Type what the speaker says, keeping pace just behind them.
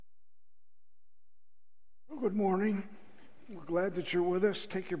Good morning. We're glad that you're with us.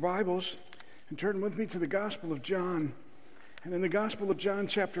 Take your Bibles and turn with me to the Gospel of John. And in the Gospel of John,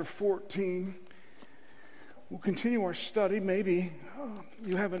 chapter 14, we'll continue our study. Maybe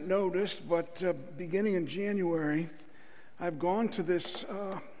you haven't noticed, but beginning in January, I've gone to this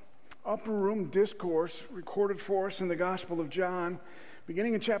upper room discourse recorded for us in the Gospel of John,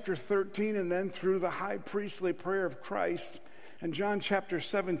 beginning in chapter 13 and then through the high priestly prayer of Christ. And John chapter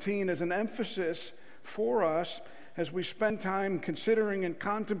 17 is an emphasis for us as we spend time considering and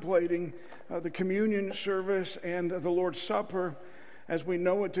contemplating the communion service and the Lord's Supper as we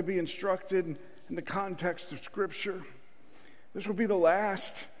know it to be instructed in the context of Scripture. This will be the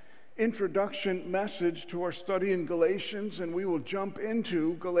last introduction message to our study in Galatians, and we will jump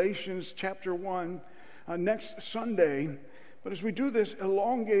into Galatians chapter 1 next Sunday. But as we do this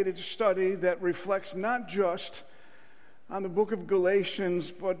elongated study that reflects not just on the book of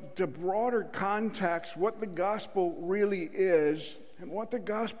Galatians, but the broader context, what the gospel really is and what the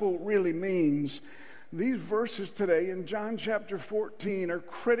gospel really means, these verses today in John chapter 14 are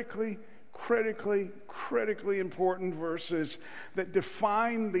critically important verses that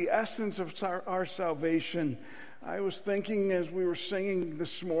define the essence of our salvation. I was thinking as we were singing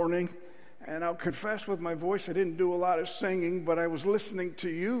this morning, and I'll confess with my voice I didn't do a lot of singing, but I was listening to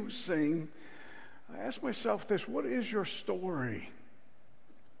you sing. I asked myself this: what is your story?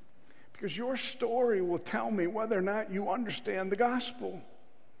 Because your story will tell me whether or not you understand the gospel.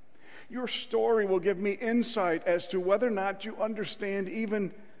 Your story will give me insight as to whether or not you understand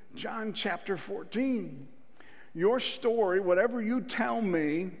even John chapter 14. Your story, whatever you tell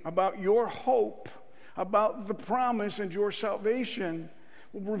me about your hope, about the promise and your salvation,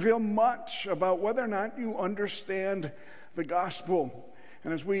 will reveal much about whether or not you understand the gospel.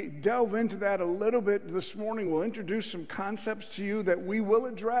 And as we delve into that a little bit this morning, we'll introduce some concepts to you that we will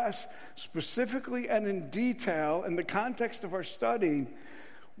address specifically and in detail in the context of our study.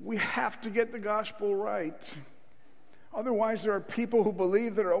 We have to get the gospel right. Otherwise, there are people who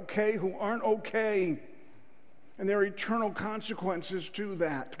believe they're okay who aren't okay, and there are eternal consequences to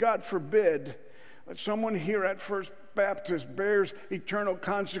that. God forbid that someone here at First Baptist bears eternal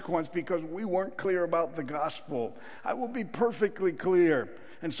consequence because we weren't clear about the gospel. I will be perfectly clear,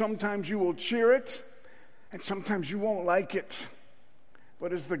 and sometimes you will cheer it, and sometimes you won't like it.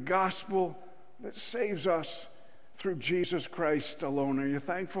 But it's the gospel that saves us through Jesus Christ alone. Are you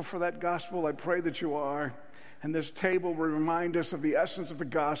thankful for that gospel? I pray that you are. And this table will remind us of the essence of the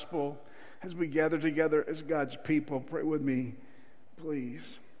gospel as we gather together as God's people. Pray with me,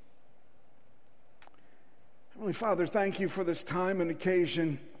 please. Heavenly Father, thank you for this time and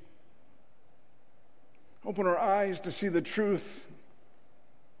occasion. Open our eyes to see the truth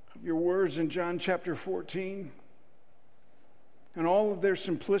of your words in John chapter 14 and all of their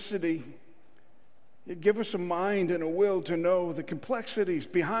simplicity. Yet give us a mind and a will to know the complexities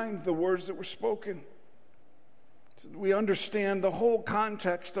behind the words that were spoken, so that we understand the whole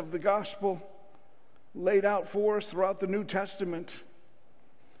context of the gospel laid out for us throughout the New Testament.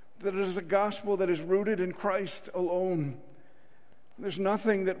 That it is a gospel that is rooted in Christ alone. There's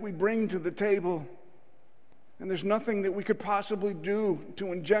nothing that we bring to the table, and there's nothing that we could possibly do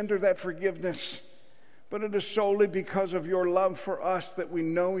to engender that forgiveness, but it is solely because of your love for us that we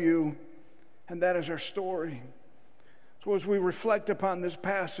know you, and that is our story. So as we reflect upon this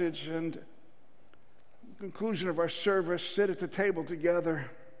passage and the conclusion of our service, sit at the table together,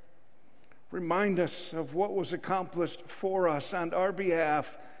 remind us of what was accomplished for us on our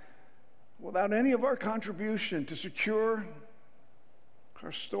behalf without any of our contribution to secure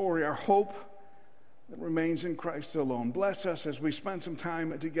our story, our hope that remains in Christ alone. Bless us as we spend some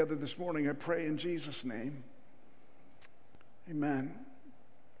time together this morning, I pray in Jesus' name. Amen.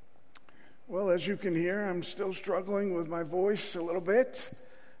 Well, as you can hear, I'm still struggling with my voice a little bit.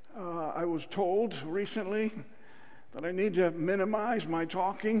 I was told recently that I need to minimize my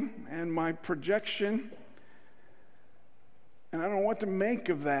talking and my projection. And I don't know what to make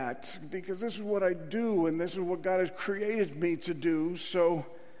of that, because this is what I do, and this is what God has created me to do. So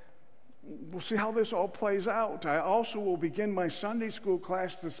we'll see how this all plays out. I also will begin my Sunday school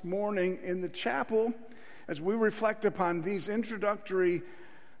class this morning in the chapel as we reflect upon these introductory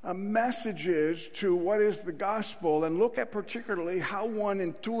messages to what is the gospel, and look at particularly how one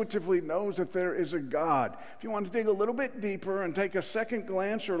intuitively knows that there is a God. If you want to dig a little bit deeper and take a second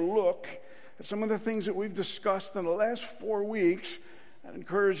glance or look at some of the things that we've discussed in the last 4 weeks, I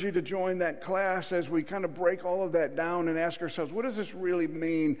encourage you to join that class as we kind of break all of that down and ask ourselves, what does this really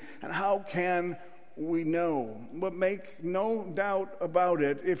mean, and how can we know? But make no doubt about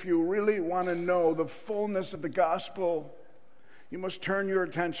it, if you really want to know the fullness of the gospel, you must turn your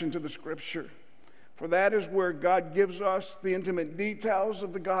attention to the Scripture. For that is where God gives us the intimate details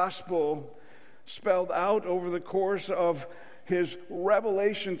of the gospel spelled out over the course of his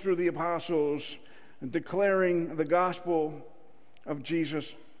revelation through the apostles, declaring the gospel of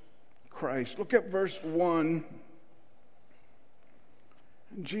Jesus Christ. Look at verse 1.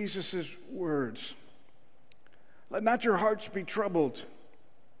 Jesus' words. Let not your hearts be troubled.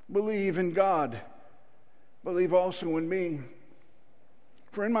 Believe in God. Believe also in me.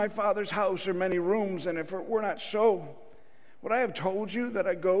 For in my Father's house are many rooms, and if it were not so, would I have told you that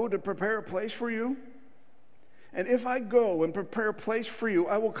I go to prepare a place for you? And if I go and prepare a place for you,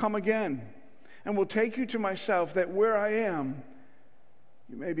 I will come again, and will take you to myself, that where I am,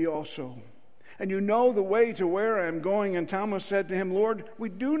 you may be also. And you know the way to where I am going. And Thomas said to him, Lord, we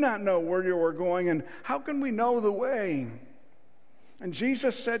do not know where you are going, and how can we know the way? And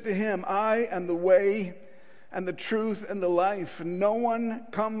Jesus said to him, I am the way and the truth and the life. And no one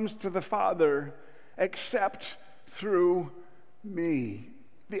comes to the Father except through me.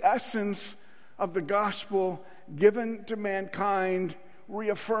 The essence of the gospel given to mankind,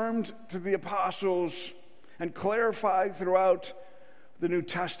 reaffirmed to the apostles, and clarified throughout the New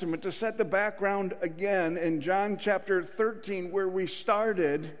Testament. To set the background again, in John chapter 13, where we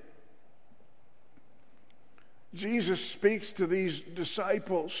started, Jesus speaks to these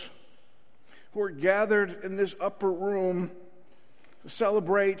disciples who are gathered in this upper room to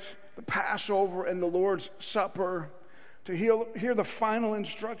celebrate the Passover and the Lord's Supper, to hear the final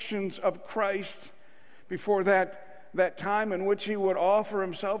instructions of Christ before that time in which he would offer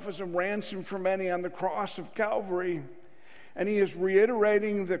himself as a ransom for many on the cross of Calvary. And he is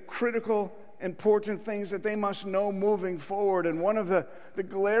reiterating the critical, important things that they must know moving forward. And one of the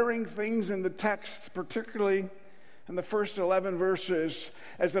glaring things in the text, particularly in the first 11 verses,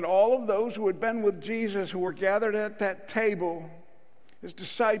 is that all of those who had been with Jesus, who were gathered at that table, his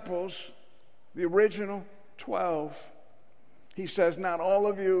disciples, the original 12, he says, not all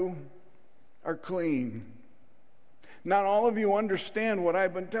of you are clean. Not all of you understand what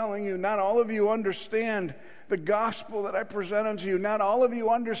I've been telling you. Not all of you understand the gospel that I present unto you. Not all of you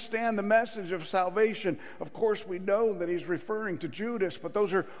understand the message of salvation. Of course, we know that he's referring to Judas, but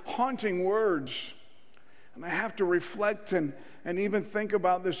those are haunting words. And I have to reflect and even think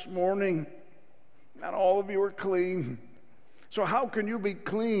about this morning. Not all of you are clean. So how can you be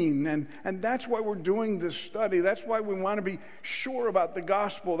clean? And that's why we're doing this study. That's why we want to be sure about the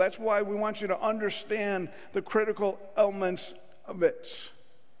gospel. That's why we want you to understand the critical elements of it.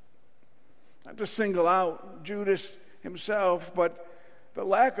 Not to single out Judas himself, but the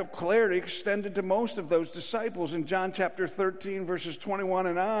lack of clarity extended to most of those disciples. In John chapter 13, verses 21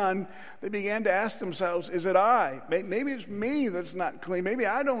 and on, they began to ask themselves, is it I? Maybe it's me that's not clean. Maybe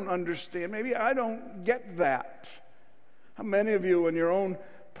I don't understand. Maybe I don't get that. How many of you in your own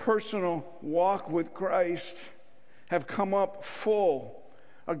personal walk with Christ have come up full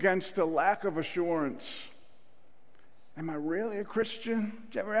against a lack of assurance? Am I really a Christian?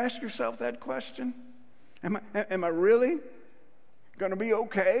 Did you ever ask yourself that question? Am I really going to be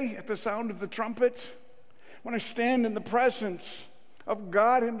okay at the sound of the trumpet? When I stand in the presence of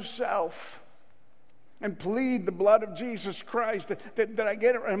God himself and plead the blood of Jesus Christ, did I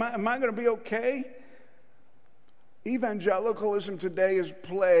get it? Am I going to be okay? Evangelicalism today is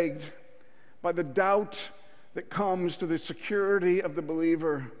plagued by the doubt that comes to the security of the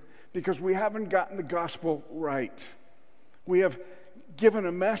believer because we haven't gotten the gospel right. We have given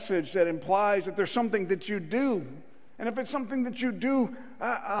a message that implies that there's something that you do. And if it's something that you do,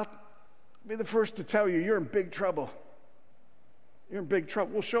 I'll be the first to tell you, you're in big trouble. You're in big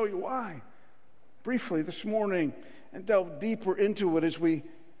trouble. We'll show you why briefly this morning and delve deeper into it as we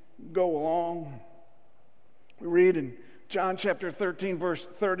go along. We read in John chapter 13, verse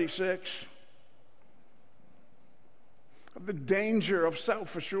 36, of the danger of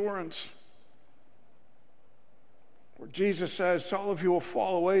self-assurance, where Jesus says, all of you will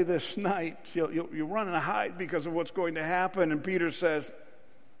fall away this night. You'll run and hide because of what's going to happen. And Peter says,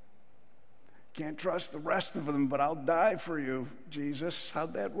 can't trust the rest of them, but I'll die for you, Jesus.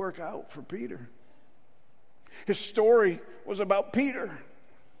 How'd that work out for Peter? His story was about Peter.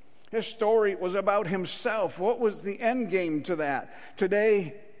 His story was about himself. What was the end game to that?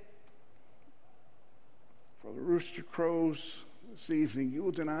 Today, for the rooster crows this evening, you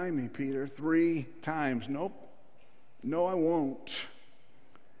will deny me, Peter, 3 times. Nope. No, I won't.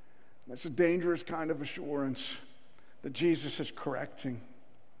 That's a dangerous kind of assurance that Jesus is correcting.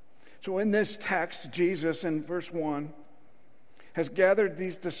 So in this text, Jesus, in verse 1, has gathered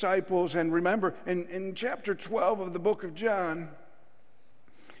these disciples. And remember, in chapter 12 of the book of John,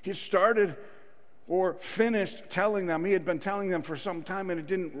 he started or finished telling them. He had been telling them for some time and it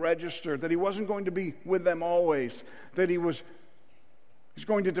didn't register, that he wasn't going to be with them always, that he's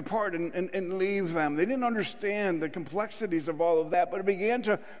going to depart and leave them. They didn't understand the complexities of all of that, but it began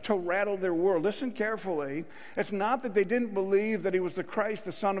to rattle their world. Listen carefully. It's not that they didn't believe that he was the Christ,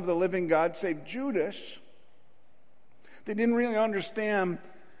 the Son of the living God, save Judas. They didn't really understand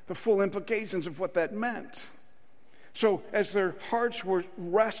the full implications of what that meant. So as their hearts were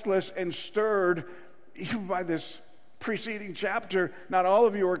restless and stirred, even by this preceding chapter, not all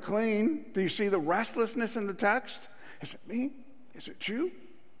of you are clean. Do you see the restlessness in the text? Is it me? Is it you?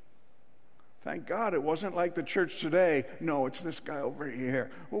 Thank God it wasn't like the church today. No, it's this guy over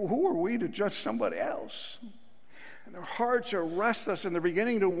here. Well, who are we to judge somebody else? And their hearts are restless and they're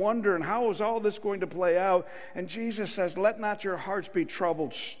beginning to wonder, and how is all this going to play out? And Jesus says, let not your hearts be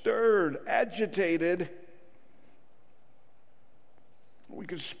troubled, stirred, agitated. We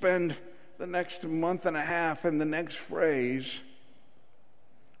could spend the next month and a half in the next phrase.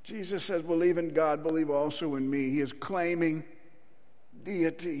 Jesus says, believe in God, believe also in me. He is claiming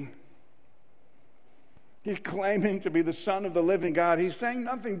deity. He's claiming to be the Son of the living God. He's saying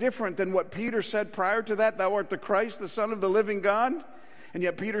nothing different than what Peter said prior to that. Thou art the Christ, the Son of the living God. And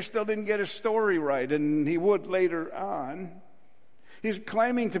yet Peter still didn't get his story right, and he would later on. He's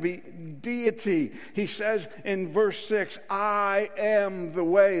claiming to be deity. He says in verse 6, I am the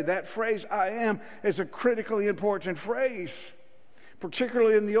way. That phrase, I am, is a critically important phrase,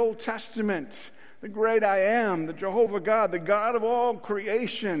 particularly in the Old Testament. The great I am, the Jehovah God, the God of all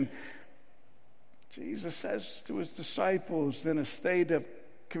creation. Jesus says to his disciples in a state of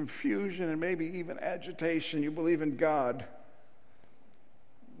confusion and maybe even agitation, you believe in God,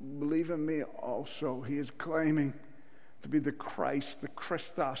 believe in me also. He is claiming to be the Christ, the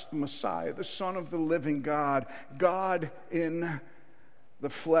Christos, the Messiah, the Son of the living God, God in the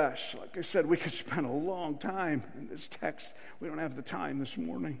flesh. Like I said, we could spend a long time in this text. We don't have the time this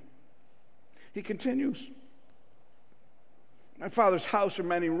morning. He continues. My Father's house are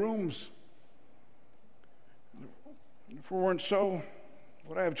many rooms. If it weren't so,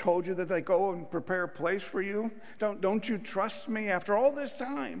 would I have told you that I go and prepare a place for you? Don't you trust me after all this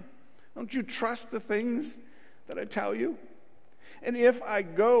time? Don't you trust the things that I tell you? And if I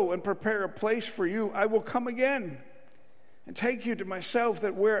go and prepare a place for you, I will come again and take you to myself,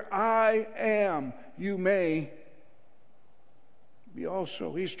 that where I am, you may be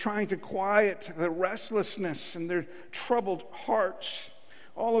also. He's trying to quiet the restlessness and their troubled hearts.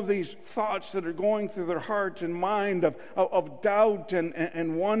 All of these thoughts that are going through their heart and mind of doubt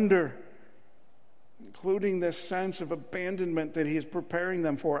and wonder, including this sense of abandonment that he is preparing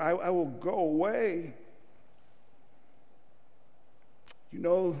them for. I will go away. You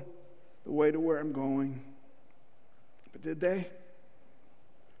know the way to where I'm going. But did they?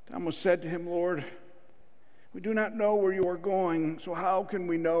 Thomas said to him, Lord, we do not know where you are going, so how can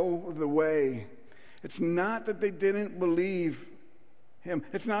we know the way? It's not that they didn't believe him.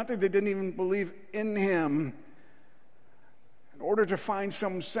 It's not that they didn't even believe in him. In order to find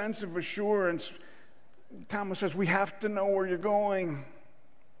some sense of assurance, Thomas says, we have to know where you're going.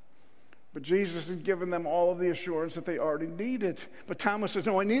 But Jesus had given them all of the assurance that they already needed. But Thomas says,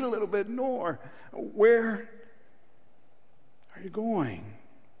 no, I need a little bit more. Where are you going?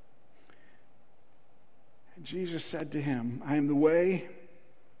 And Jesus said to him, I am the way,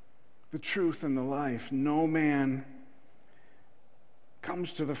 the truth, and the life. No man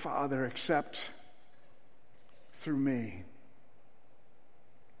comes to the Father except through me.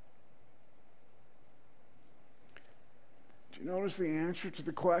 Do you notice the answer to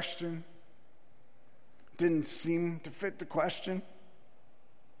the question didn't seem to fit the question?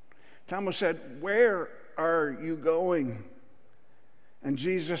 Thomas said, where are you going? And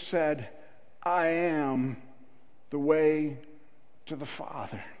Jesus said, I am the way to the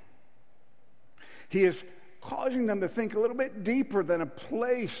Father. He is causing them to think a little bit deeper than a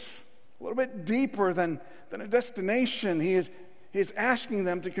place, a little bit deeper than a destination. He is asking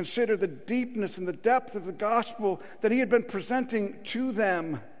them to consider the deepness and the depth of the gospel that he had been presenting to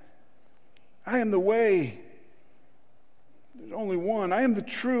them. I am the way. There's only one. I am the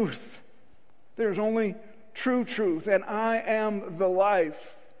truth. There's only true truth. And I am the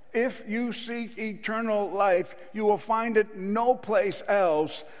life. If you seek eternal life, you will find it no place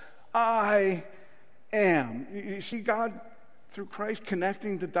else. I am. You see God through Christ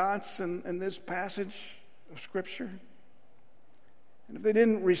connecting the dots in this passage of Scripture? And if they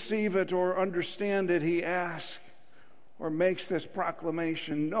didn't receive it or understand it, he asks or makes this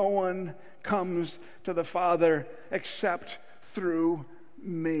proclamation, no one comes to the Father except through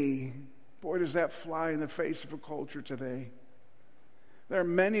me. Boy, does that fly in the face of a culture today There are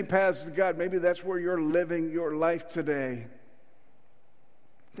many paths to God. Maybe that's where you're living your life today.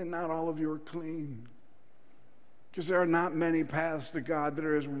 Then not all of you are clean. Because there are not many paths to God.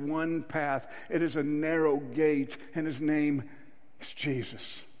 There is one path. It is a narrow gate, and his name is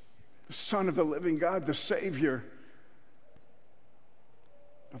Jesus, the Son of the living God, the Savior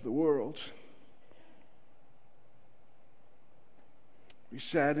of the world. We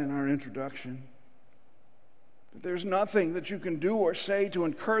said in our introduction that there's nothing that you can do or say to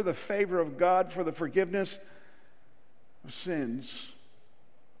incur the favor of God for the forgiveness of sins.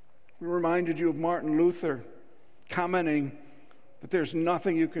 We reminded you of Martin Luther commenting that there's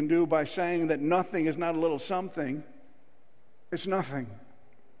nothing you can do by saying that nothing is not a little something. It's nothing.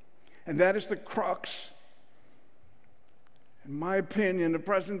 And that is the crux, in my opinion, of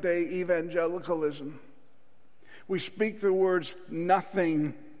present-day evangelicalism. We speak the words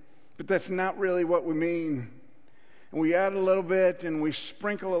nothing, but that's not really what we mean. And we add a little bit, and we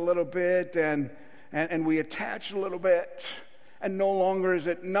sprinkle a little bit, and we attach a little bit. And no longer is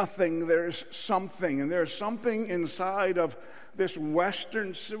it nothing, there's something. And there's something inside of this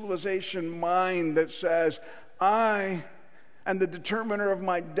Western civilization mind that says, I am the determiner of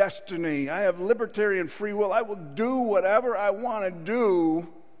my destiny. I have libertarian free will. I will do whatever I want to do.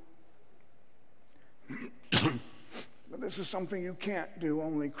 But this is something you can't do.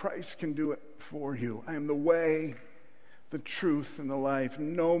 Only Christ can do it for you. I am the way, the truth, and the life.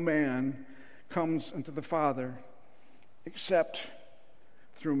 No man comes unto the Father except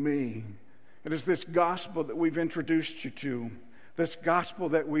through me. It is this gospel that we've introduced you to. This gospel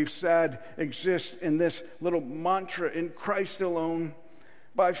that we've said exists in this little mantra: in Christ alone,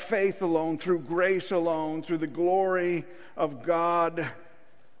 by faith alone, through grace alone, through the glory of God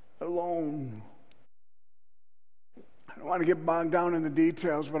alone. I don't want to get bogged down in the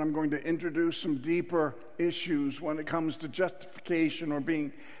details, but I'm going to introduce some deeper issues when it comes to justification or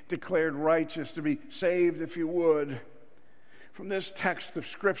being declared righteous, to be saved, if you would, from this text of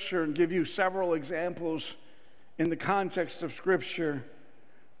Scripture, and give you several examples in the context of Scripture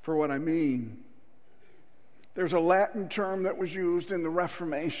for what I mean. There's a Latin term that was used in the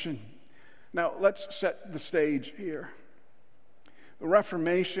Reformation. Now, let's set the stage here. The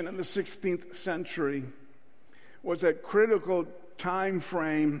Reformation in the 16th century was a critical time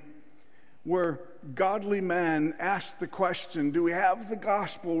frame where godly men asked the question, do we have the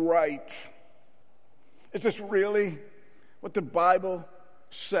gospel right? Is this really what the Bible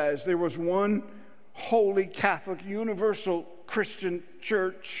says? There was one holy Catholic universal Christian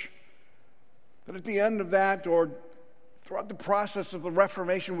church that at the end of that, or throughout the process of the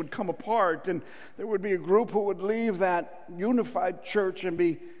Reformation, would come apart, and there would be a group who would leave that unified church and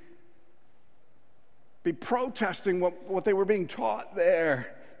be protesting what they were being taught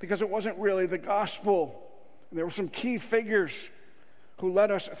there, because it wasn't really the gospel. And there were some key figures who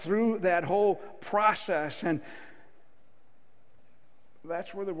led us through that whole process, and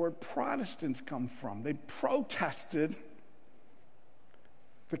that's where the word Protestants come from. They protested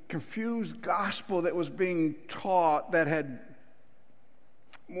the confused gospel that was being taught, that had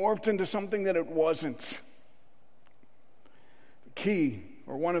morphed into something that it wasn't. The key,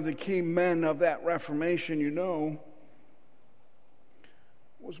 or one of the key men of that Reformation, you know,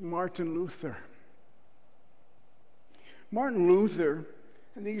 was Martin Luther. Martin Luther,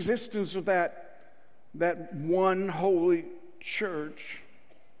 and the existence of that one holy church,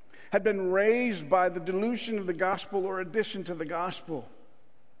 had been raised by the dilution of the gospel or addition to the gospel.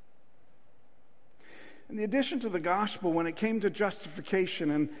 And the addition to the gospel, when it came to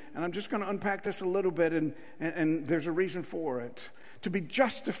justification, and I'm just going to unpack this a little bit, and there's a reason for it. To be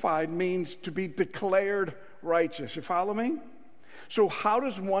justified means to be declared righteous. You follow me? So how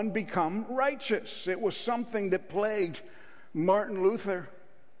does one become righteous? It was something that plagued Martin Luther.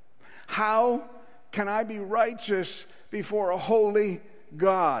 How can I be righteous before a holy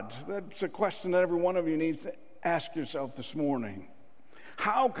God? That's a question that every one of you needs to ask yourself this morning.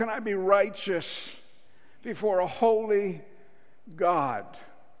 How can I be righteous before a holy God?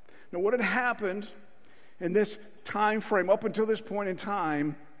 Now, what had happened in this time frame up until this point in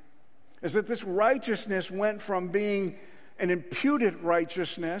time is that this righteousness went from being an imputed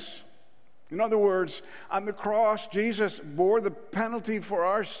righteousness. In other words, on the cross, Jesus bore the penalty for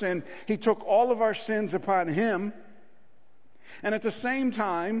our sin. He took all of our sins upon him. And at the same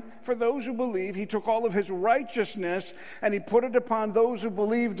time, for those who believe, he took all of his righteousness and he put it upon those who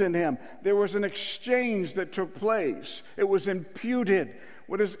believed in him. There was an exchange that took place. It was imputed.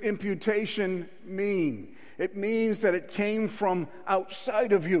 What does imputation mean? It means that it came from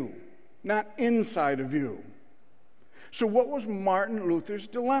outside of you, not inside of you. So what was Martin Luther's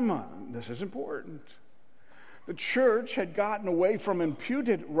dilemma? This is important. The church had gotten away from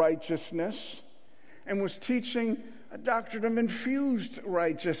imputed righteousness and was teaching a doctrine of infused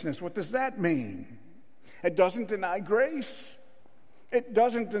righteousness. What does that mean? It doesn't deny grace. It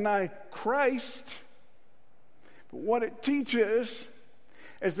doesn't deny Christ. But what it teaches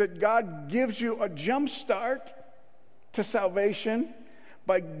is that God gives you a jump start to salvation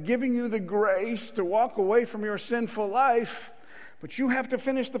by giving you the grace to walk away from your sinful life, but you have to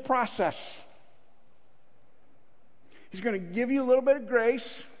finish the process. He's going to give you a little bit of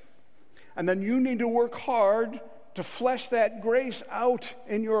grace, and then you need to work hard to flesh that grace out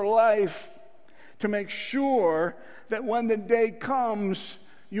in your life to make sure that when the day comes,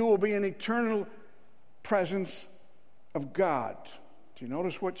 you will be in eternal presence of God. Do you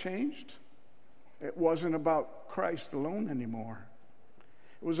notice what changed? It wasn't about Christ alone anymore.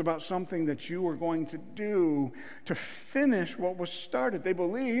 It was about something that you were going to do to finish what was started. They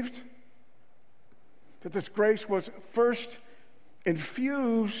believed that this grace was first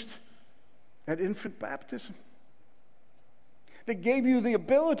infused at infant baptism. They gave you the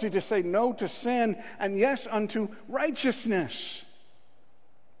ability to say no to sin and yes unto righteousness.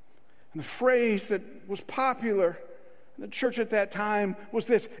 And the phrase that was popular in the church at that time was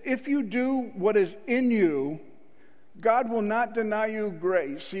this: if you do what is in you, God will not deny you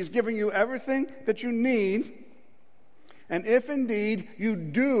grace. He's giving you everything that you need. And if indeed you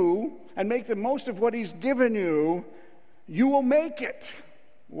do and make the most of what He's given you, you will make it.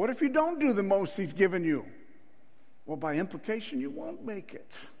 What if you don't do the most He's given you? Well, by implication, you won't make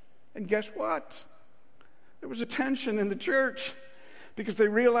it. And guess what? There was a tension in the church because they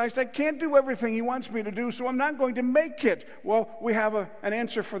realized, I can't do everything He wants me to do, so I'm not going to make it. Well, we have an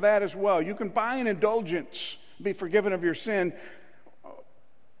answer for that as well. You can buy an indulgence, be forgiven of your sin,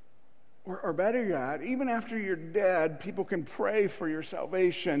 or better yet, even after you're dead, people can pray for your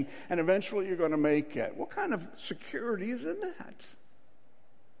salvation, and eventually you're going to make it. What kind of security is in that?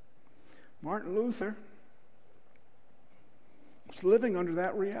 Martin Luther was living under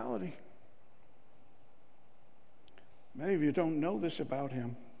that reality. Many of you don't know this about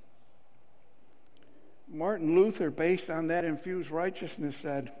him. Martin Luther, based on that infused righteousness,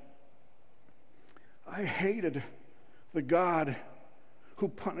 said, I hated the God who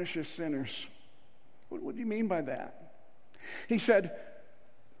punishes sinners. What do you mean by that? He said,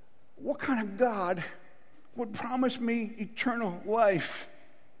 what kind of God would promise me eternal life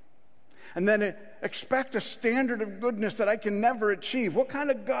and then expect a standard of goodness that I can never achieve? What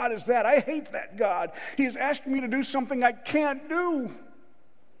kind of God is that? I hate that God. He is asking me to do something I can't do.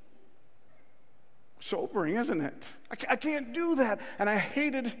 Sobering, isn't it? I can't do that. And I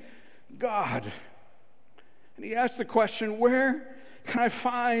hated God. And he asked the question, where can I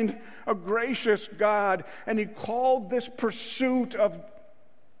find a gracious God? And he called this pursuit of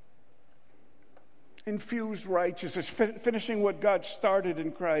infused righteousness, finishing what God started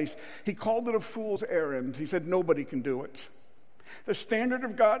in Christ, he called it a fool's errand. He said nobody can do it. The standard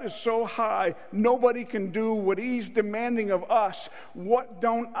of God is so high, nobody can do what He's demanding of us. What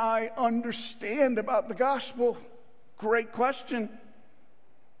don't I understand about the gospel? Great question.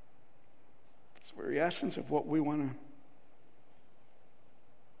 It's the very essence of what we want to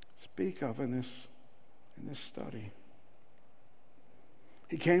speak of in this study.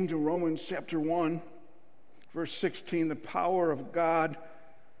 He came to Romans chapter 1, verse 16, the power of God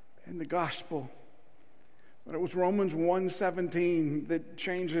in the gospel. But it was Romans 1:17 that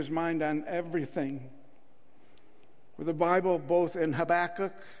changed his mind on everything. Where the Bible, both in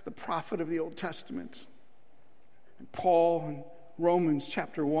Habakkuk, the prophet of the Old Testament, and Paul in Romans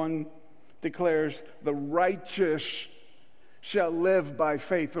chapter 1 declares, the righteous shall live by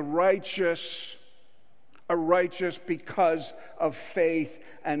faith. The righteous are righteous because of faith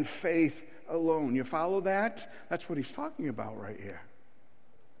and faith alone. You follow that? That's what he's talking about right here.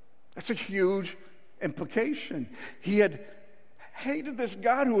 That's a huge implication. He had hated this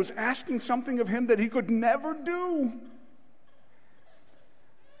God who was asking something of him that he could never do.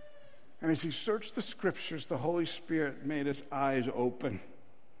 And as he searched the scriptures, the Holy Spirit made his eyes open.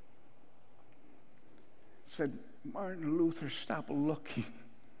 Said, Martin Luther, stop looking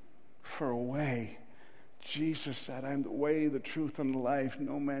for a way. Jesus said, I'm the way, the truth, and the life.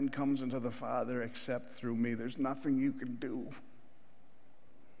 No man comes into the Father except through me. There's nothing you can do.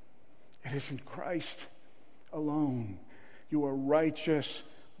 It is in Christ alone. You are righteous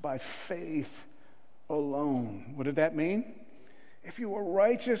by faith alone. What did that mean? If you are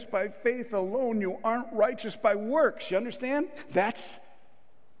righteous by faith alone, you aren't righteous by works. You understand? That's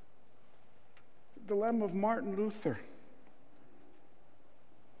the dilemma of Martin Luther.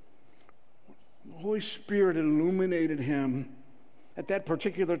 The Holy Spirit illuminated him at that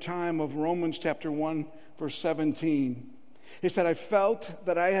particular time of Romans chapter 1, verse 17. He said, I felt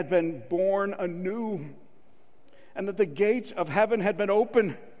that I had been born anew, and that the gates of heaven had been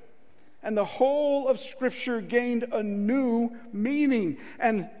opened, and the whole of Scripture gained a new meaning.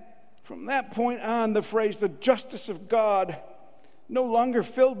 And from that point on, the phrase, the justice of God, no longer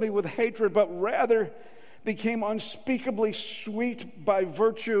filled me with hatred, but rather became unspeakably sweet by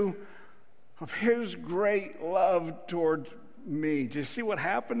virtue of His great love toward me. Do you see what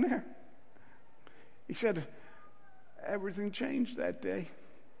happened there? He said, everything changed that day.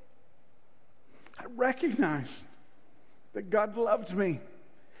 I recognized that God loved me,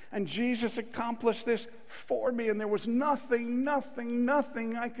 and Jesus accomplished this for me, and there was nothing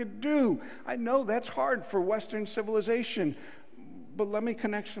I could do. I know that's hard for Western civilization, but let me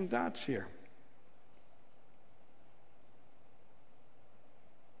connect some dots here.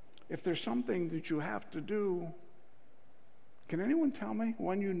 If there's something that you have to do, can anyone tell me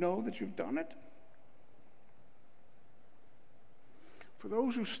when you know that you've done it? For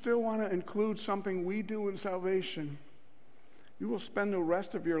those who still want to include something we do in salvation, you will spend the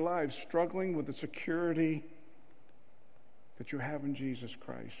rest of your lives struggling with the security that you have in Jesus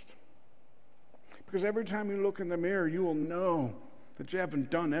Christ. Because every time you look in the mirror, you will know that you haven't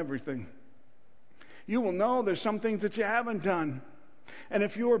done everything. You will know there's some things that you haven't done. And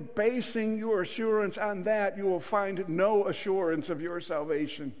if you're basing your assurance on that, you will find no assurance of your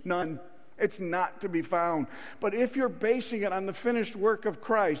salvation. None. It's not to be found. But if you're basing it on the finished work of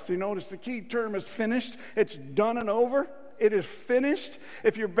Christ, you notice the key term is finished. It's done and over. It is finished.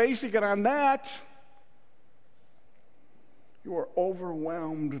 If you're basing it on that, you are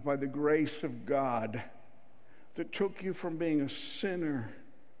overwhelmed by the grace of God that took you from being a sinner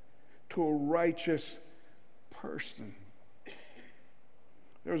to a righteous person.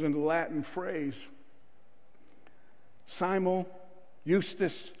 There's a Latin phrase, simul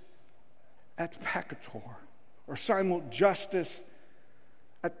justus et peccator, or simul justus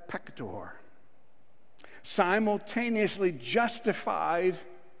et peccator. Simultaneously justified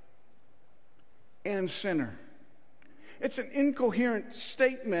and sinner. It's an incoherent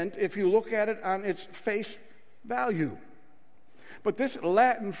statement if you look at it on its face value. But this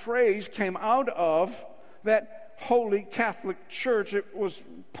Latin phrase came out of that Holy Catholic Church. It was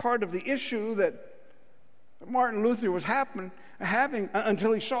part of the issue that Martin Luther was having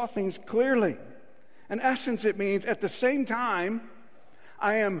until he saw things clearly. In essence, it means at the same time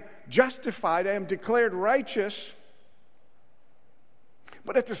I am justified, I am declared righteous,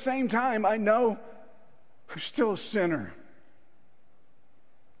 but at the same time I know I'm still a sinner.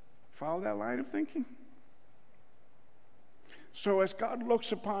 Follow that line of thinking? So as God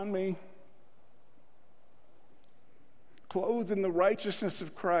looks upon me, clothed in the righteousness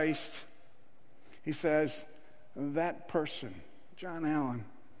of Christ, He says, that person, John Allen,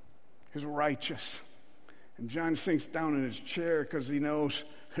 is righteous. And John sinks down in his chair because he knows,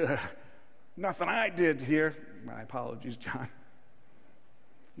 nothing I did here. My apologies, John.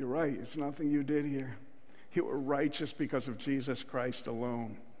 You're right, it's nothing you did here. You were righteous because of Jesus Christ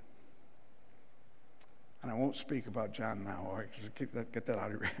alone. And I won't speak about John now. All right, get that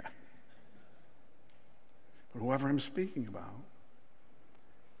out of your head. But whoever I'm speaking about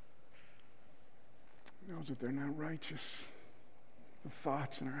knows that they're not righteous. The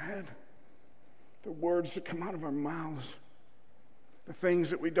thoughts in our head, the words that come out of our mouths, the things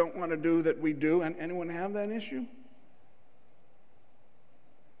that we don't want to do that we do. And anyone have that issue?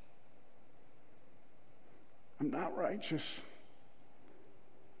 I'm not righteous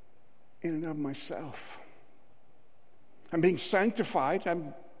in and of myself. I'm being sanctified.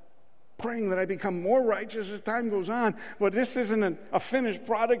 I'm praying that I become more righteous as time goes on. But this isn't a finished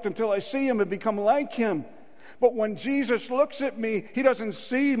product until I see Him and become like Him. But when Jesus looks at me, He doesn't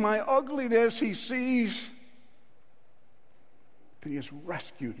see my ugliness. He sees that He has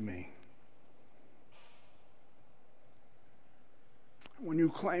rescued me. When you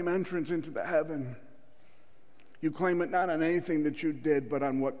claim entrance into the heaven, you claim it not on anything that you did, but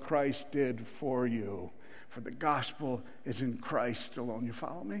on what Christ did for you. For the gospel is in Christ alone. You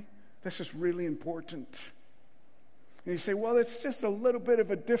follow me? This is really important. And you say, well, it's just a little bit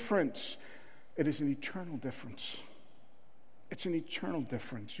of a difference. It is an eternal difference. It's an eternal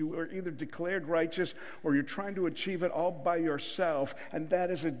difference. You are either declared righteous or you're trying to achieve it all by yourself, and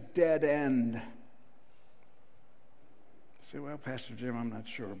that is a dead end. You say, well, Pastor Jim, I'm not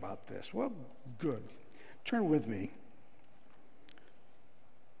sure about this. Well, good. Turn with me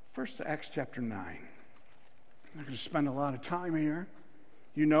first to Acts chapter 9. I'm not going to spend a lot of time here.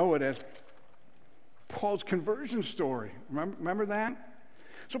 You know it as Paul's conversion story. Remember that?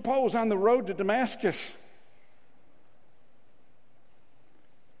 So Paul was on the road to Damascus.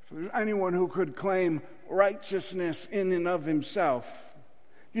 If there's anyone who could claim righteousness in and of himself,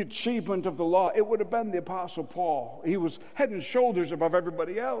 the achievement of the law, it would have been the Apostle Paul. He was head and shoulders above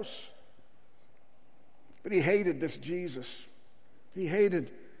everybody else. But he hated this Jesus. He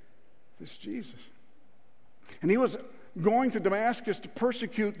hated this Jesus. And he was going to Damascus to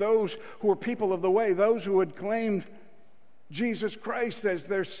persecute those who were people of the way, those who had claimed Jesus Christ as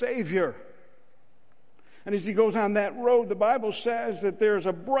their Savior. And as he goes on that road, the Bible says that there's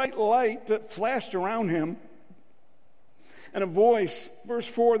a bright light that flashed around him, and a voice, verse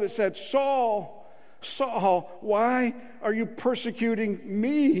 4, that said, "Saul, Saul, why are you persecuting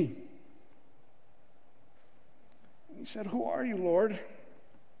me?" He said, "Who are you, Lord?" And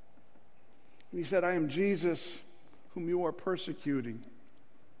he said, "I am Jesus, whom you are persecuting."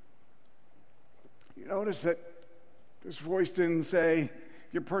 You notice that this voice didn't say,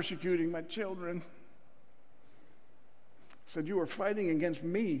 "You're persecuting my children." It said, "You are fighting against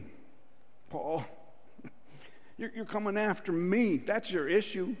me, Paul. You're coming after me. That's your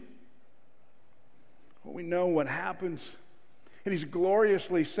issue." Well, we know what happens. And he's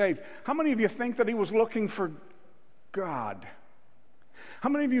gloriously saved. How many of you think that he was looking for God? How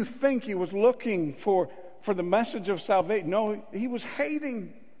many of you think he was looking for the message of salvation? No, he was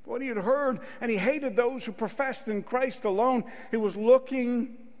hating what he had heard, and he hated those who professed in Christ alone. He was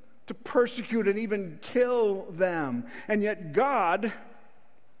looking to persecute and even kill them. And yet God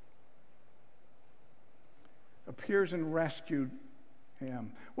appears and rescued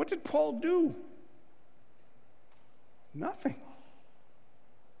him. What did Paul do? Nothing.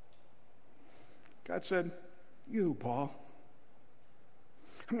 God said, "You, Paul,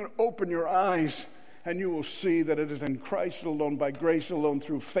 I'm going to open your eyes, and you will see that it is in Christ alone, by grace alone,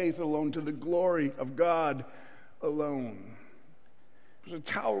 through faith alone, to the glory of God alone." It was a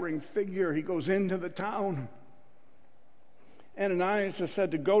towering figure. He goes into the town. Ananias is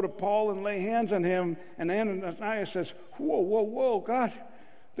said to go to Paul and lay hands on him, and Ananias says, whoa, God,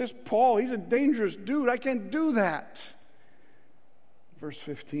 this Paul, he's a dangerous dude. I can't do that. Verse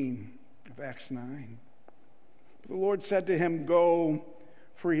 15 of Acts 9. The Lord said to him, "Go,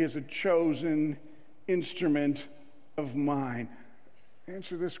 for he is a chosen instrument of mine."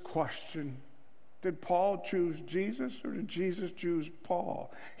 Answer this question. Did Paul choose Jesus, or did Jesus choose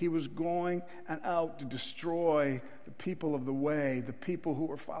Paul? He was going and out to destroy the people of the way, the people who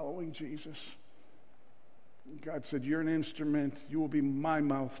were following Jesus. God said, "You're an instrument. You will be my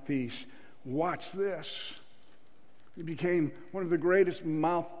mouthpiece. Watch this." He became one of the greatest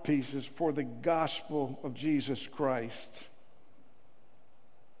mouthpieces for the gospel of Jesus Christ.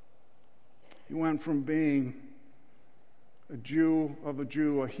 He went from being a Jew of a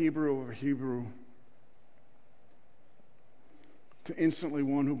Jew, a Hebrew of a Hebrew, to instantly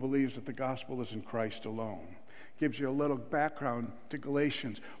one who believes that the gospel is in Christ alone. Gives you a little background to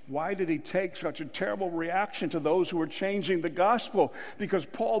Galatians. Why did he take such a terrible reaction to those who were changing the gospel? Because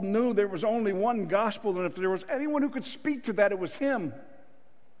Paul knew there was only one gospel, and if there was anyone who could speak to that, it was him.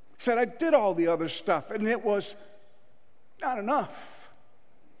 He said, "I did all the other stuff, and it was not enough."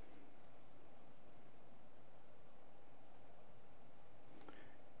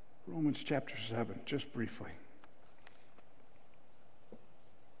 Romans chapter 7, just briefly.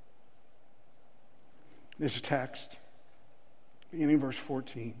 This text, beginning verse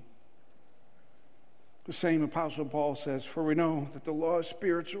 14. The same Apostle Paul says, "For we know that the law is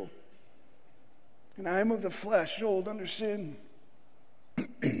spiritual, and I am of the flesh, sold under sin.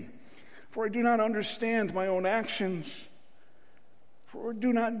 For I do not understand my own actions. For I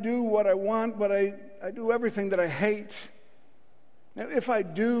do not do what I want, but I do everything that I hate. Now, if I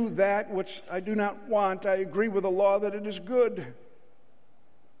do that which I do not want, I agree with the law that it is good.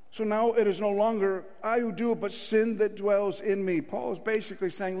 So now it is no longer I who do it, but sin that dwells in me." Paul is basically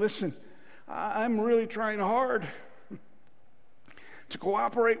saying, listen, I'm really trying hard to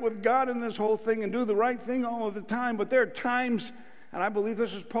cooperate with God in this whole thing and do the right thing all of the time. But there are times, and I believe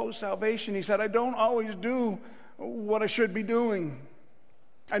this is post-salvation, he said, I don't always do what I should be doing.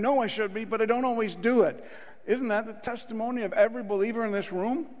 I know I should be, but I don't always do it. Isn't that the testimony of every believer in this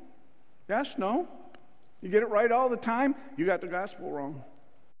room? Yes? No? You get it right all the time? You got the gospel wrong.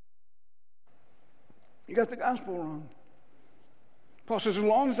 You got the gospel wrong. Paul says, as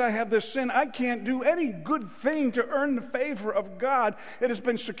long as I have this sin, I can't do any good thing to earn the favor of God. It has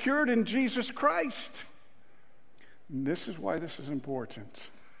been secured in Jesus Christ. And this is why this is important.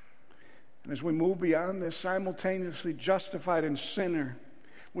 And as we move beyond this simultaneously justified and sinner,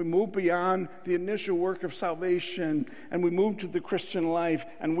 we move beyond the initial work of salvation and we move to the Christian life,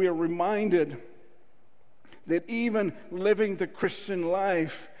 and we are reminded that even living the Christian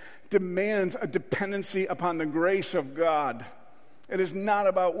life demands a dependency upon the grace of God. It is not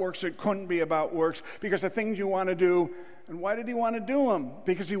about works. It couldn't be about works, because the things you want to do, and why did he want to do them?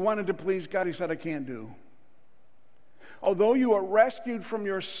 Because he wanted to please God. He said, I can't do. Although you are rescued from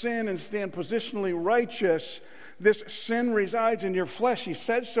your sin and stand positionally righteous, this sin resides in your flesh. He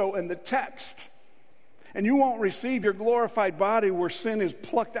said so in the text. And you won't receive your glorified body where sin is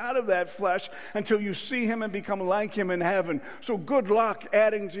plucked out of that flesh until you see him and become like him in heaven. So good luck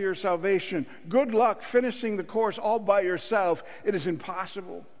adding to your salvation. Good luck finishing the course all by yourself. It is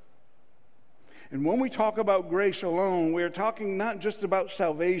impossible. And when we talk about grace alone, we are talking not just about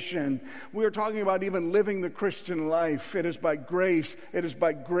salvation. We are talking about even living the Christian life. It is by grace. It is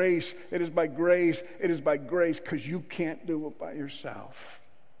by grace. It is by grace. It is by grace, because you can't do it by yourself.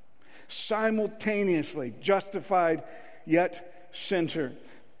 Simultaneously justified yet sinner.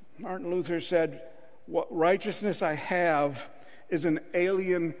 Martin Luther said, what righteousness I have is an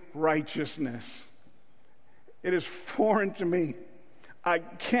alien righteousness. It is foreign to me. I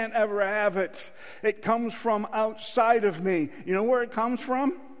can't ever have it. It comes from outside of me. You know where it comes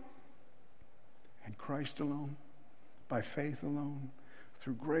from? In Christ alone, by faith alone,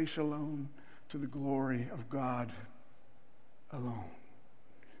 through grace alone, to the glory of God alone.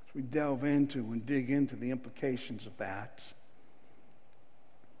 As we delve into and dig into the implications of that,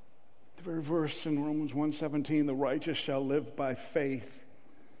 the very verse in Romans 1:17, the righteous shall live by faith,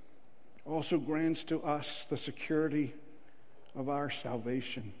 also grants to us the security of our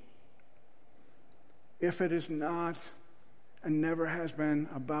salvation. If it is not and never has been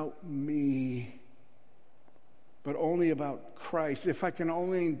about me, but only about Christ, if I can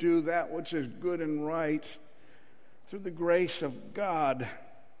only do that which is good and right through the grace of God,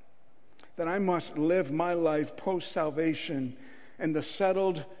 then I must live my life post-salvation in the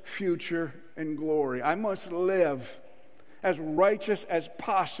settled future and glory. I must live as righteous as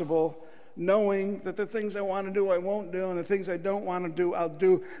possible, knowing that the things I want to do, I won't do, and the things I don't want to do, I'll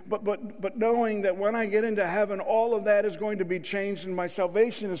do. But knowing that when I get into heaven, all of that is going to be changed and my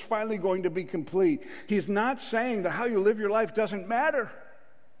salvation is finally going to be complete. He's not saying that how you live your life doesn't matter.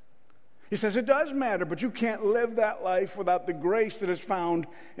 He says it does matter, but you can't live that life without the grace that is found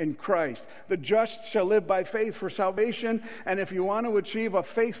in Christ. The just shall live by faith for salvation, and if you want to achieve a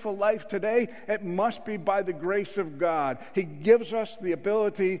faithful life today, it must be by the grace of God. He gives us the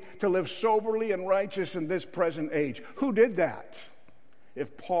ability to live soberly and righteous in this present age. Who did that?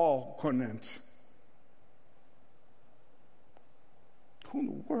 If Paul couldn't, who in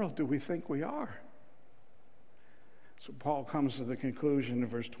the world do we think we are? So Paul comes to the conclusion in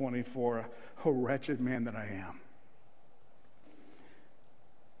verse 24, "O wretched man that I am.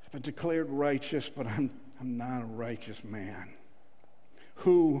 I've been declared righteous, but I'm not a righteous man.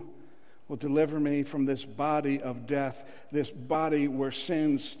 Who will deliver me from this body of death, this body where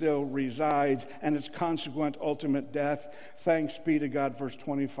sin still resides and its consequent ultimate death? Thanks be to God," verse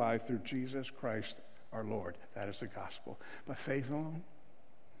 25, "through Jesus Christ our Lord." That is the gospel. By faith alone,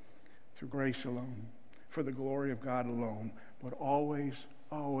 through grace alone, for the glory of God alone, but always,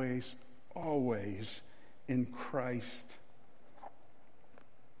 always, always in Christ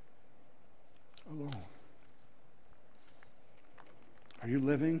alone. Are you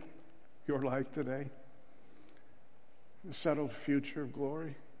living your life today? The settled future of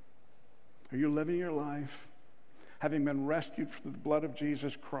glory? Are you living your life having been rescued from the blood of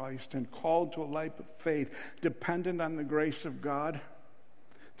Jesus Christ and called to a life of faith, dependent on the grace of God,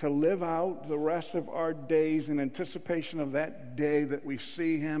 to live out the rest of our days in anticipation of that day that we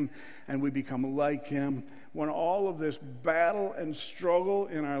see him and we become like him, when all of this battle and struggle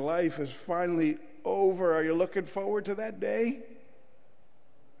in our life is finally over? Are you looking forward to that day?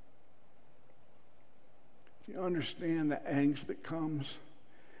 Do you understand the angst that comes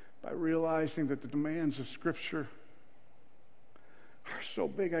by realizing that the demands of Scripture are so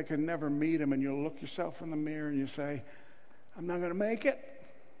big I can never meet them, and you look yourself in the mirror and you say, I'm not going to make it.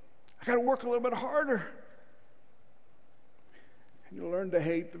 I got to work a little bit harder. And you learn to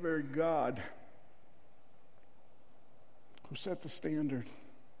hate the very God who set the standard,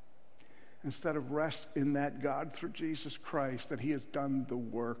 instead of rest in that God through Jesus Christ, that he has done the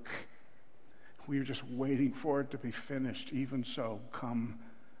work. We are just waiting for it to be finished. Even so, come,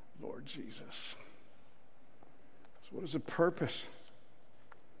 Lord Jesus. So what is the purpose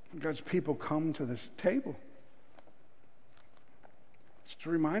when God's people come to this table? It's to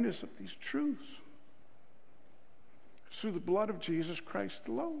remind us of these truths. It's through the blood of Jesus Christ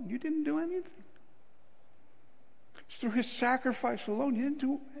alone. You didn't do anything. It's through his sacrifice alone. You didn't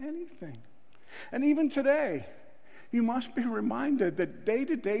do anything. And even today, you must be reminded that day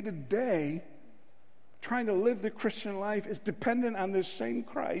to day to day, trying to live the Christian life is dependent on this same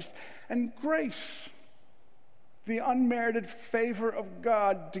Christ and grace. the unmerited favor of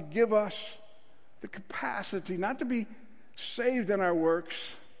God to give us the capacity not to be saved in our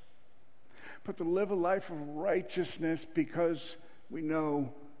works, but to live a life of righteousness because we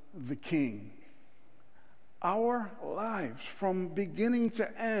know the King. Our lives, from beginning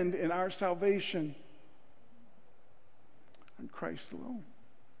to end in our salvation, on Christ alone.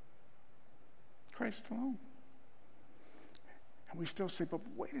 Christ alone. And we still say, but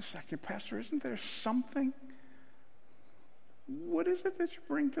wait a second, Pastor, isn't there something? What is it that you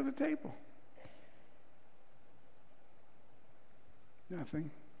bring to the table? Nothing.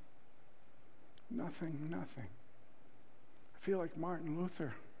 Nothing, nothing. I feel like Martin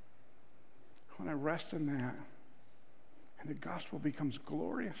Luther when I rest in that, and the gospel becomes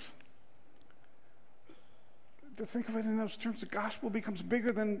glorious. To think of it in those terms, the gospel becomes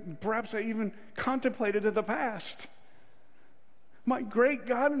bigger than perhaps I even contemplated in the past. My great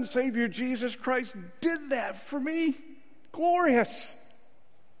God and Savior Jesus Christ did that for me. Glorious.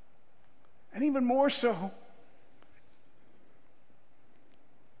 And even more so,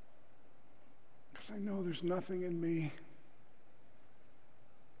 because I know there's nothing in me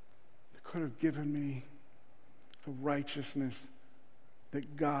that could have given me the righteousness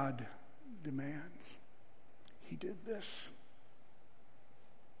that God demands. He did this.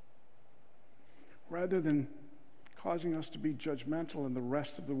 Rather than causing us to be judgmental in the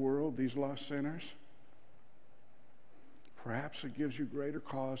rest of the world, these lost sinners, perhaps it gives you greater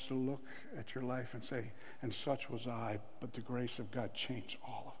cause to look at your life and say, and such was I, but the grace of God changed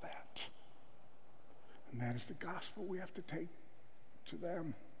all of that. And that is the gospel we have to take to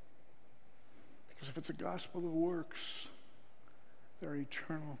them. Because if it's a gospel of works, there are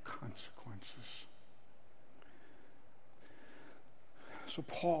eternal consequences. So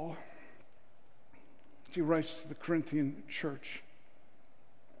Paul, he writes to the Corinthian church,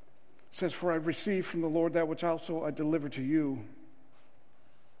 says, for I received from the Lord that which also I delivered to you.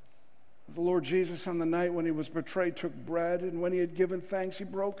 The Lord Jesus, on the night when he was betrayed, took bread, and when he had given thanks, he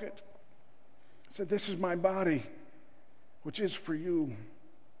broke it. He said, this is my body, which is for you.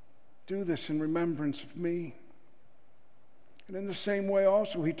 Do this in remembrance of me. And in the same way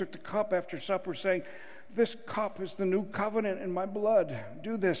also, he took the cup after supper, saying, this cup is the new covenant in my blood.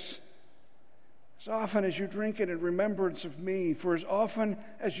 Do this as often as you drink it in remembrance of me. For as often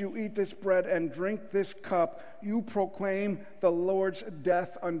as you eat this bread and drink this cup, you proclaim the Lord's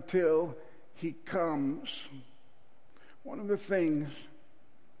death until he comes. One of the things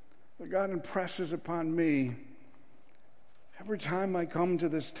that God impresses upon me every time I come to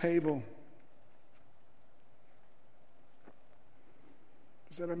this table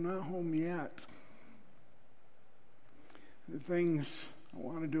is that I'm not home yet. The things I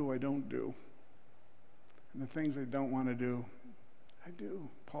want to do, I don't do. And the things I don't want to do, I do.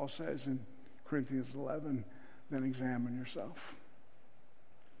 Paul says in Corinthians 11, then examine yourself.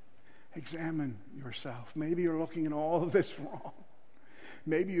 Examine yourself. Maybe you're looking at all of this wrong.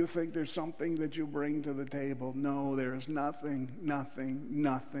 Maybe you think there's something that you bring to the table. No, there is nothing, nothing,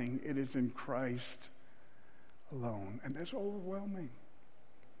 nothing. It is in Christ alone. And that's overwhelming.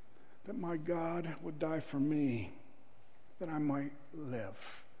 That my God would die for me, that I might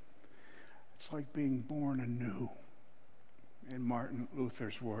live. It's like being born anew, in Martin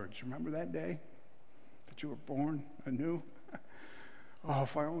Luther's words. Remember that day that you were born anew? Oh,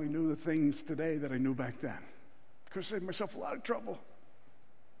 if I only knew the things today that I knew back then. I could have saved myself a lot of trouble.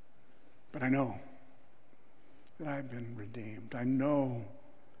 But I know that I've been redeemed. I know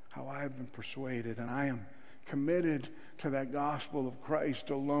how I've been persuaded, and I am committed to that gospel of Christ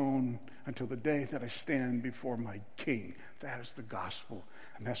alone until the day that I stand before my King. That is the gospel,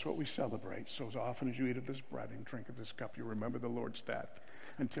 and that's what we celebrate. So as often as you eat of this bread and drink of this cup, you remember the Lord's death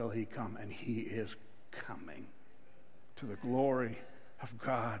until he come, and he is coming to the glory of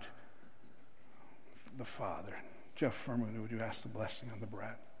God the Father. Jeff Furman, would you ask the blessing on the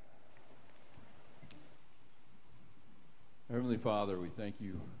bread? Heavenly Father, we thank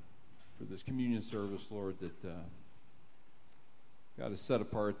you for this communion service, Lord, that God is set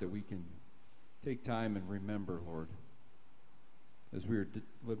apart, that we can take time and remember, Lord, as we are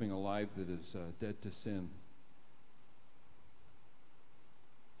living a life that is dead to sin.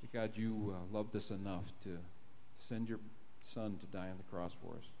 That God, you loved us enough to send your Son to die on the cross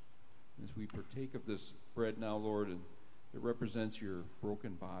for us. And as we partake of this bread now, Lord, and it represents your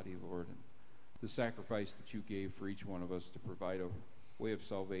broken body, Lord, and the sacrifice that you gave for each one of us to provide a way of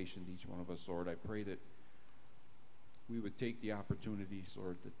salvation to each one of us, Lord. I pray that we would take the opportunities,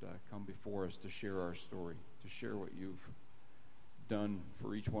 Lord, that come before us to share our story, to share what you've done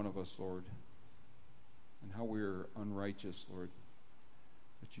for each one of us, Lord, and how we're unrighteous, Lord,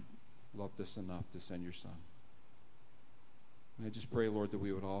 that you loved us enough to send your Son. And I just pray, Lord, that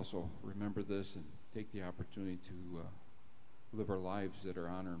we would also remember this and take the opportunity to live our lives that are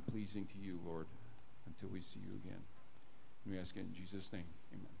honor and pleasing to you, Lord, until we see you again. And we ask it in Jesus' name.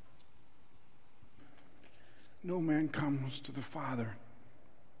 Amen. No man comes to the Father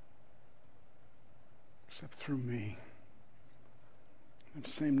except through me. On the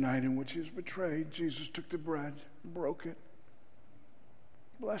same night in which he was betrayed, Jesus took the bread, broke it,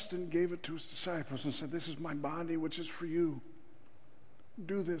 blessed it, and gave it to his disciples and said, "This is my body, which is for you.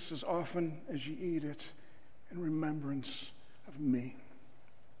 Do this as often as you eat it in remembrance of me."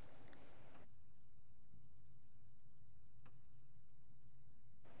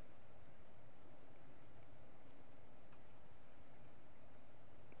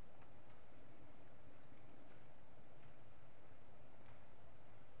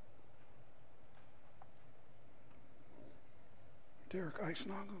 Derek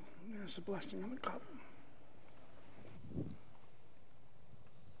Eisnagel, there's a blessing on the cup.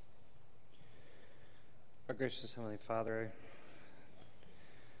 Our gracious Heavenly Father,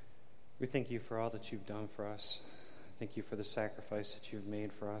 we thank you for all that you've done for us. Thank you for the sacrifice that you've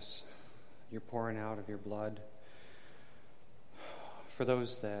made for us. You're pouring out of your blood for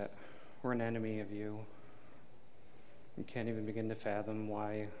those that were an enemy of you. We can't even begin to fathom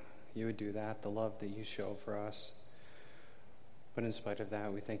why you would do that, the love that you show for us. But in spite of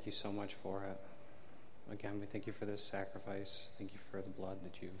that, we thank you so much for it. Again, we thank you for this sacrifice. Thank you for the blood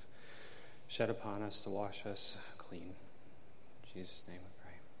that you've shed upon us to wash us clean. In Jesus' name we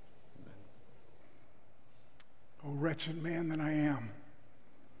pray. Amen. O wretched man that I am,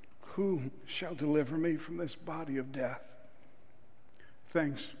 who shall deliver me from this body of death?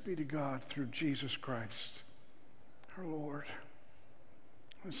 Thanks be to God through Jesus Christ, our Lord.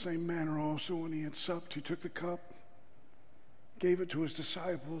 In the same manner also, when he had supped, he took the cup, gave it to his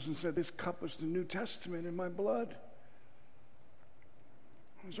disciples, and said, "This cup is the New Testament in my blood.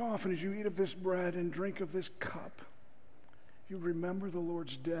 As often as you eat of this bread and drink of this cup, you remember the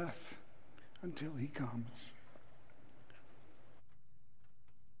Lord's death until he comes."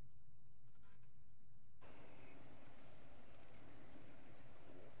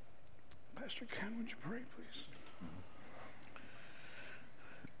 Pastor Ken, would you pray, please?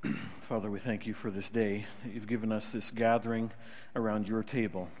 Father, we thank you for this day that you've given us, this gathering around your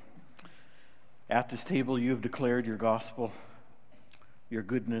table. At this table, you have declared your gospel, your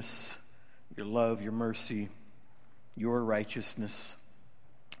goodness, your love, your mercy, your righteousness,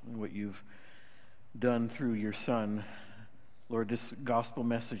 what you've done through your Son. Lord, this gospel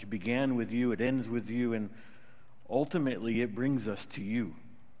message began with you, it ends with you, and ultimately it brings us to you.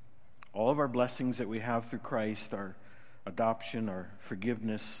 All of our blessings that we have through Christ, our adoption, our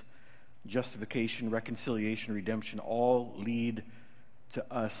forgiveness, justification, reconciliation, redemption, all lead to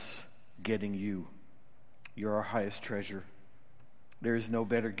us getting you. You're our highest treasure. There is no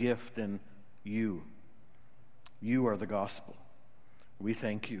better gift than you. You are the gospel. We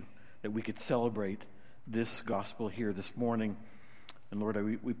thank you that we could celebrate this gospel here this morning. And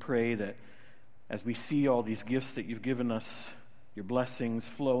Lord, we pray that as we see all these gifts that you've given us, your blessings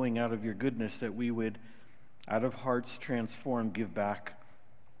flowing out of your goodness, that we would, out of hearts transformed, give back.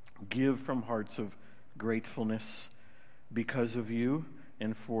 Give from hearts of gratefulness because of you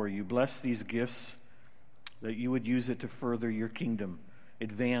and for you. Bless these gifts, that you would use it to further your kingdom,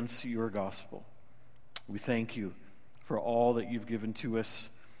 advance your gospel. We thank you for all that you've given to us.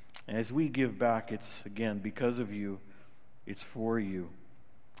 As we give back, it's, again, because of you, it's for you,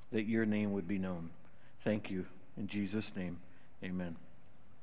 that your name would be known. Thank you. In Jesus' name, amen.